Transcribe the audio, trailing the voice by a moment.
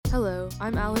Hello,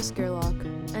 I'm Alice Gerlach,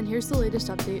 and here's the latest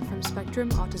update from Spectrum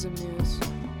Autism News.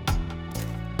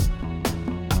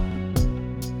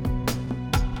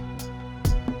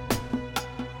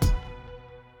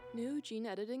 New gene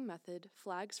editing method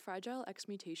flags Fragile X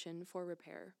mutation for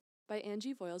repair, by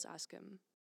Angie Voiles-Askim.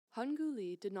 Hung-Gu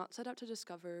Lee did not set out to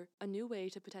discover a new way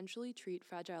to potentially treat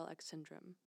Fragile X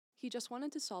syndrome. He just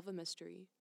wanted to solve a mystery.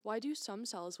 Why do some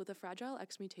cells with a Fragile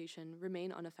X mutation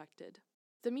remain unaffected?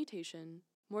 The mutation,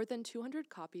 more than 200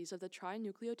 copies of the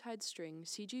trinucleotide string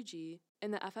CGG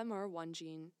in the FMR1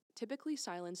 gene, typically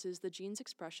silences the gene's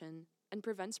expression and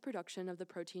prevents production of the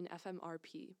protein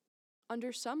FMRP.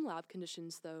 Under some lab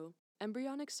conditions, though,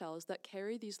 embryonic cells that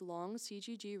carry these long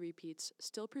CGG repeats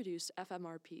still produce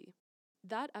FMRP.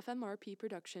 That FMRP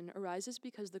production arises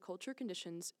because the culture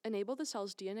conditions enable the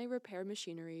cell's DNA repair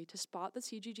machinery to spot the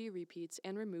CGG repeats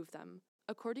and remove them,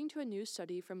 according to a new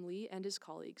study from Lee and his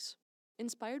colleagues.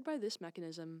 Inspired by this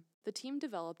mechanism, the team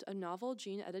developed a novel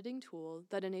gene editing tool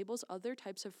that enables other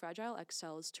types of Fragile X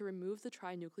cells to remove the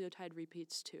trinucleotide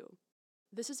repeats too.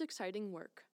 This is exciting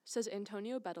work, says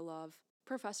Antonio Bedalov,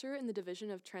 professor in the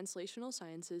Division of Translational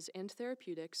Sciences and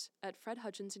Therapeutics at Fred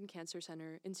Hutchinson Cancer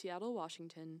Center in Seattle,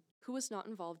 Washington, who was not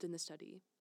involved in the study.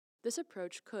 This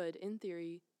approach could, in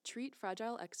theory, treat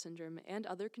Fragile X syndrome and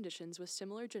other conditions with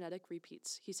similar genetic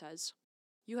repeats, he says.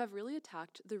 You have really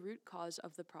attacked the root cause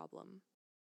of the problem.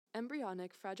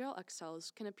 Embryonic Fragile X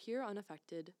cells can appear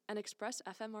unaffected and express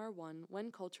FMR1 when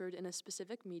cultured in a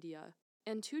specific media,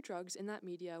 and 2 drugs in that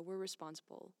media were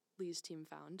responsible, Lee's team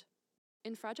found.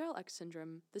 In Fragile X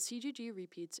syndrome, the CGG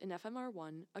repeats in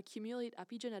FMR1 accumulate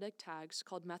epigenetic tags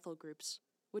called methyl groups,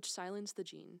 which silence the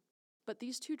gene. But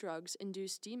these 2 drugs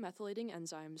induce demethylating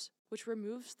enzymes, which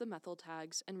removes the methyl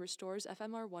tags and restores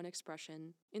FMR1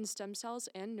 expression in stem cells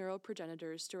and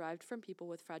neuroprogenitors derived from people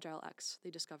with Fragile X,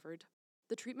 they discovered.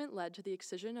 The treatment led to the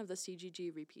excision of the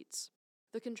CGG repeats.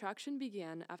 The contraction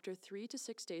began after 3 to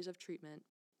 6 days of treatment.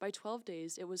 By 12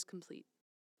 days, it was complete.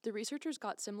 The researchers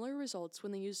got similar results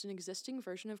when they used an existing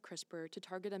version of CRISPR to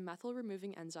target a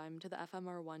methyl-removing enzyme to the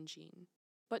FMR1 gene.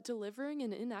 But delivering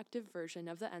an inactive version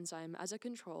of the enzyme as a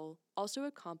control also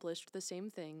accomplished the same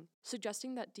thing,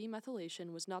 suggesting that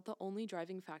demethylation was not the only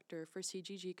driving factor for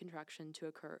CGG contraction to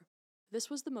occur. This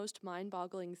was the most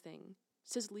mind-boggling thing,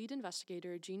 says lead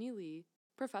investigator Jeannie Lee,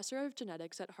 professor of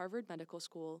genetics at Harvard Medical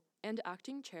School and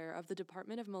acting chair of the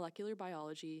Department of Molecular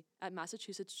Biology at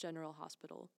Massachusetts General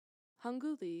Hospital.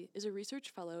 Hung-Gu Lee is a research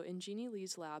fellow in Jeannie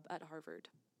Lee's lab at Harvard.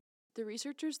 The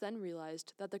researchers then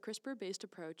realized that the CRISPR-based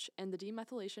approach and the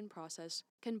demethylation process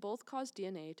can both cause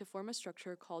DNA to form a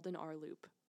structure called an R loop.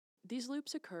 These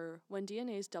loops occur when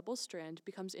DNA's double strand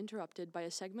becomes interrupted by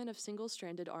a segment of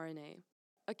single-stranded RNA,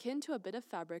 akin to a bit of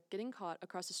fabric getting caught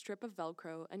across a strip of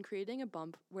Velcro and creating a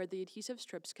bump where the adhesive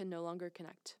strips can no longer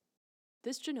connect.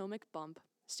 This genomic bump,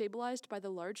 stabilized by the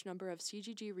large number of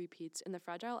CGG repeats in the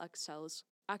Fragile X cells,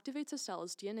 activates a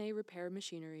cell's DNA repair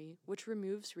machinery, which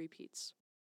removes repeats.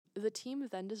 The team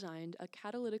then designed a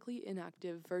catalytically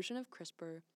inactive version of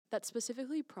CRISPR that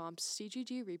specifically prompts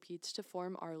CGG repeats to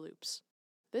form R loops.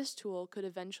 This tool could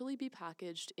eventually be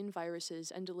packaged in viruses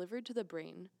and delivered to the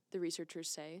brain, the researchers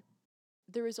say.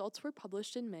 The results were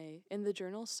published in May in the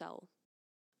journal Cell.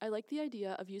 I like the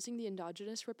idea of using the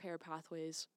endogenous repair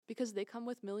pathways because they come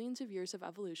with millions of years of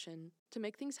evolution to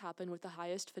make things happen with the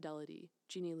highest fidelity,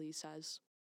 Jeannie Lee says.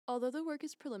 Although the work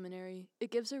is preliminary,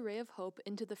 it gives a ray of hope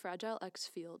into the Fragile X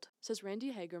field, says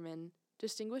Randy Hagerman,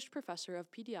 Distinguished Professor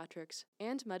of Pediatrics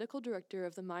and Medical Director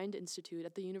of the Mind Institute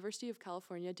at the University of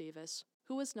California, Davis,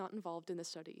 who was not involved in the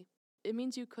study. It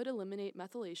means you could eliminate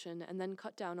methylation and then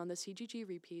cut down on the CGG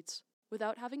repeats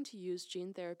without having to use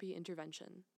gene therapy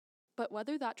intervention. But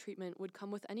whether that treatment would come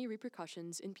with any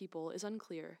repercussions in people is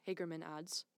unclear, Hagerman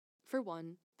adds. For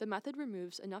one, the method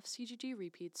removes enough CGG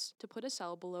repeats to put a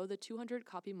cell below the 200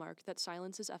 copy mark that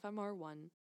silences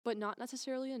FMR1, but not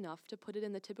necessarily enough to put it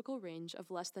in the typical range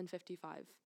of less than 55.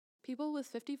 People with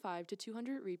 55 to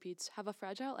 200 repeats have a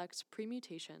Fragile X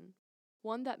premutation,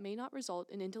 one that may not result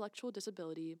in intellectual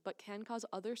disability but can cause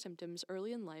other symptoms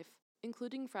early in life,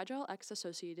 including Fragile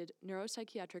X-associated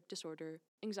neuropsychiatric disorder,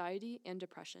 anxiety, and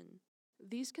depression.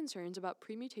 These concerns about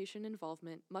premutation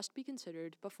involvement must be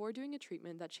considered before doing a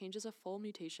treatment that changes a full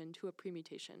mutation to a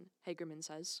premutation, Hagerman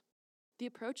says. The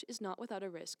approach is not without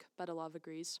a risk, Bedalov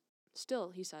agrees.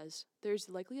 Still, he says, there is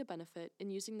likely a benefit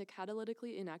in using the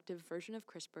catalytically inactive version of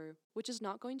CRISPR, which is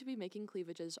not going to be making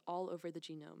cleavages all over the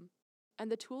genome.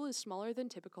 And the tool is smaller than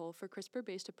typical for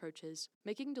CRISPR-based approaches,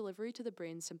 making delivery to the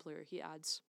brain simpler, he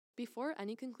adds. Before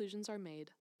any conclusions are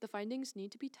made, the findings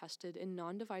need to be tested in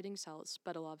non-dividing cells,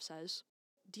 Bedalov says.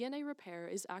 DNA repair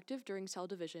is active during cell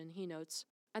division, he notes,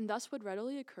 and thus would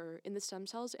readily occur in the stem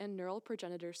cells and neural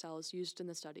progenitor cells used in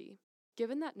the study.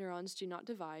 Given that neurons do not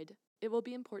divide, it will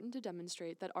be important to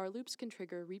demonstrate that R loops can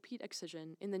trigger repeat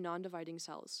excision in the non-dividing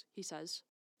cells, he says.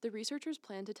 The researchers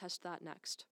plan to test that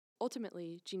next.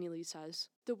 Ultimately, Jeannie Lee says,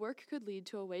 the work could lead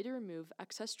to a way to remove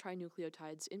excess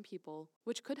trinucleotides in people,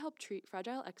 which could help treat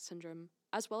Fragile X syndrome,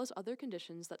 as well as other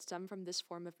conditions that stem from this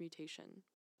form of mutation.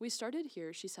 We started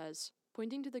here, she says,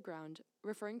 pointing to the ground,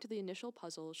 referring to the initial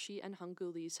puzzle she and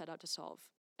Hung-Gu Lee set out to solve.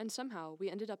 And somehow,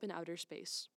 we ended up in outer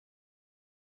space.